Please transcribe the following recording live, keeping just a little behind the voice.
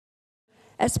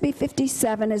SB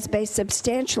 57 is based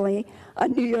substantially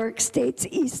on New York State's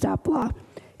e-stop law.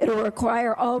 It will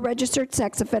require all registered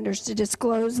sex offenders to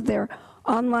disclose their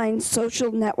online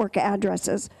social network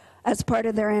addresses as part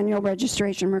of their annual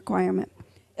registration requirement.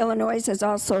 Illinois has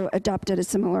also adopted a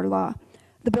similar law.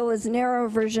 The bill is a narrower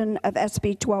version of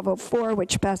SB 1204,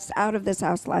 which passed out of this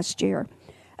House last year.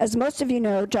 As most of you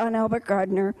know, John Albert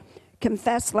Gardner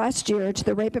confessed last year to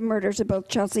the rape and murders of both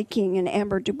Chelsea King and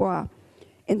Amber Dubois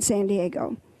in San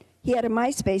Diego. He had a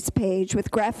MySpace page with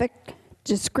graphic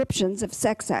descriptions of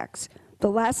sex acts. The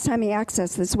last time he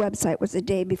accessed this website was the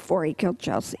day before he killed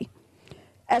Chelsea.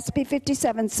 SB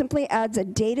 57 simply adds a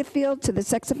data field to the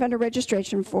sex offender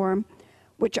registration form,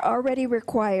 which already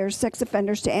requires sex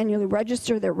offenders to annually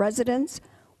register their residence,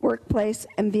 workplace,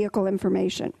 and vehicle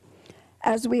information.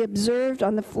 As we observed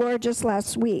on the floor just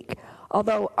last week,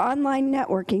 although online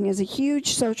networking is a huge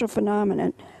social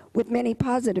phenomenon with many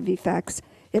positive effects,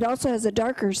 it also has a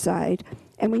darker side,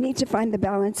 and we need to find the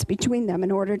balance between them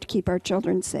in order to keep our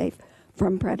children safe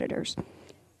from predators.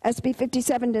 SB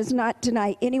 57 does not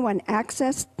deny anyone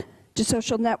access to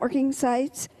social networking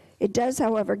sites. It does,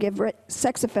 however, give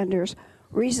sex offenders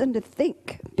reason to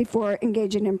think before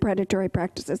engaging in predatory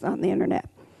practices on the internet.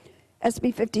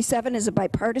 SB 57 is a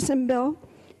bipartisan bill,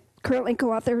 currently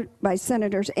co-authored by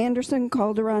Senators Anderson,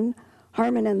 Calderon,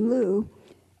 Harman, and Liu,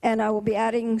 and I will be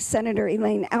adding Senator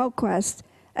Elaine Alquist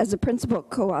as a principal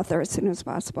co-author as soon as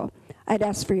possible. I'd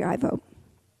ask for your aye vote.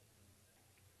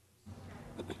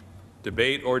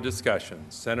 Debate or discussion?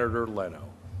 Senator Leno.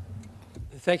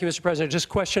 Thank you, Mr. President. Just a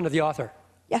question of the author.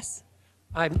 Yes.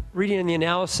 I'm reading in the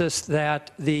analysis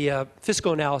that the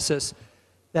fiscal analysis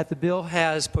that the bill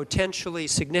has potentially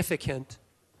significant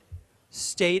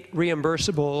state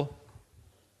reimbursable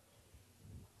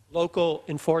local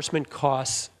enforcement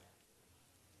costs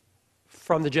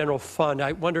from the general fund.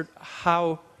 I wondered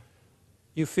how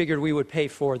you figured we would pay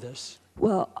for this.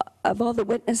 Well, of all the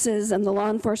witnesses and the law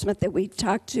enforcement that we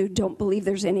talked to, don't believe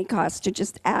there's any cost to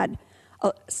just add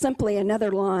simply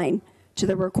another line to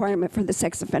the requirement for the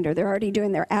sex offender. They're already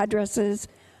doing their addresses,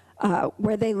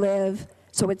 where they live,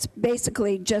 so it's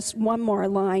basically just one more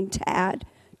line to add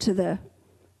to the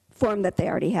form that they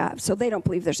already have. So they don't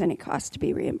believe there's any cost to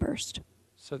be reimbursed.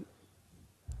 So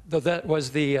though that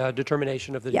was the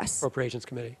determination of the Yes. Appropriations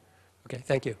Committee. Okay,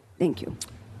 thank you. Thank you.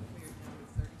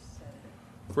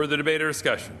 Further debate or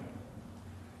discussion?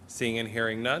 Seeing and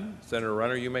hearing none, Senator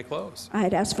Runner, you may close.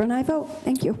 I'd ask for an aye vote.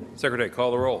 Thank you. Secretary,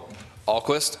 call the roll.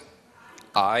 Alquist.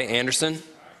 Aye. Anderson.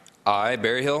 Aye.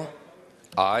 Berryhill.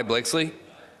 Aye. Blakesley.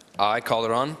 Aye.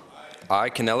 Calderon. Aye.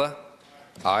 Canella.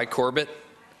 Aye. Corbett.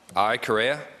 Aye.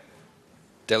 Correa.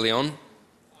 De Leon.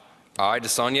 Aye.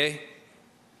 DeSaulnier.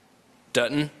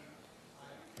 Dutton.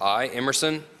 Aye.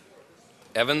 Emerson.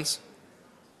 Evans.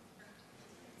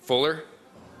 Fuller.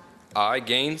 Aye.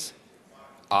 Gaines.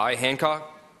 Aye. Hancock.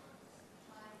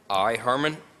 Aye.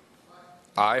 Harman.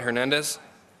 Aye. Hernandez.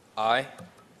 Aye.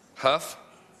 Huff.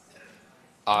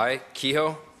 Aye.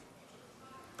 Kehoe.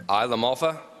 Aye.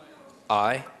 LaMalfa.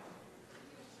 Aye.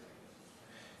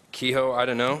 Kehoe, I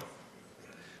don't know.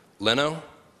 Leno.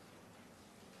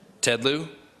 Ted Lieu.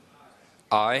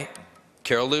 Aye.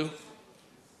 Carol Liu.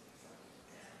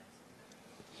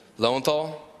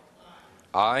 Lowenthal.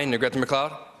 Aye. Negrete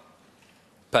McLeod.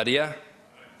 Padilla.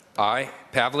 Aye.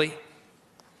 Pavley.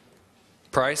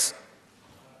 Price.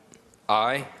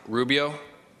 Aye. Rubio.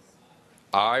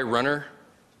 Aye. Runner.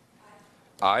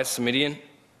 Aye. Semidian.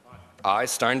 Aye.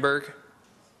 Steinberg.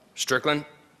 Strickland.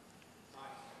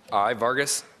 Aye.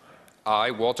 Vargas.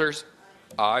 Aye. Walters.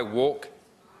 Aye. Wolk.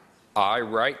 Aye.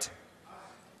 Wright.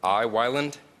 Aye.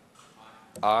 Wyland.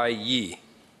 Aye. Yee.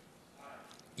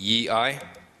 Yee. Aye.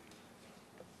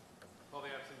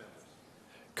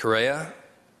 Correa.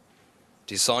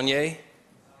 DeSaulnier.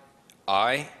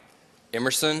 Aye.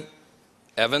 Emerson.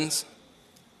 Evans.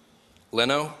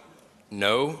 Leno.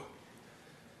 No.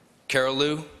 Carol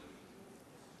Liu.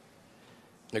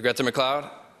 Negrete McLeod.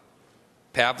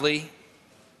 Pavley.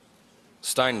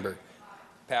 Steinberg.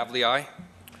 Pavley, aye.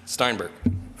 Steinberg.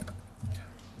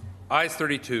 Ayes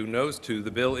 32, noes 2.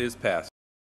 The bill is passed.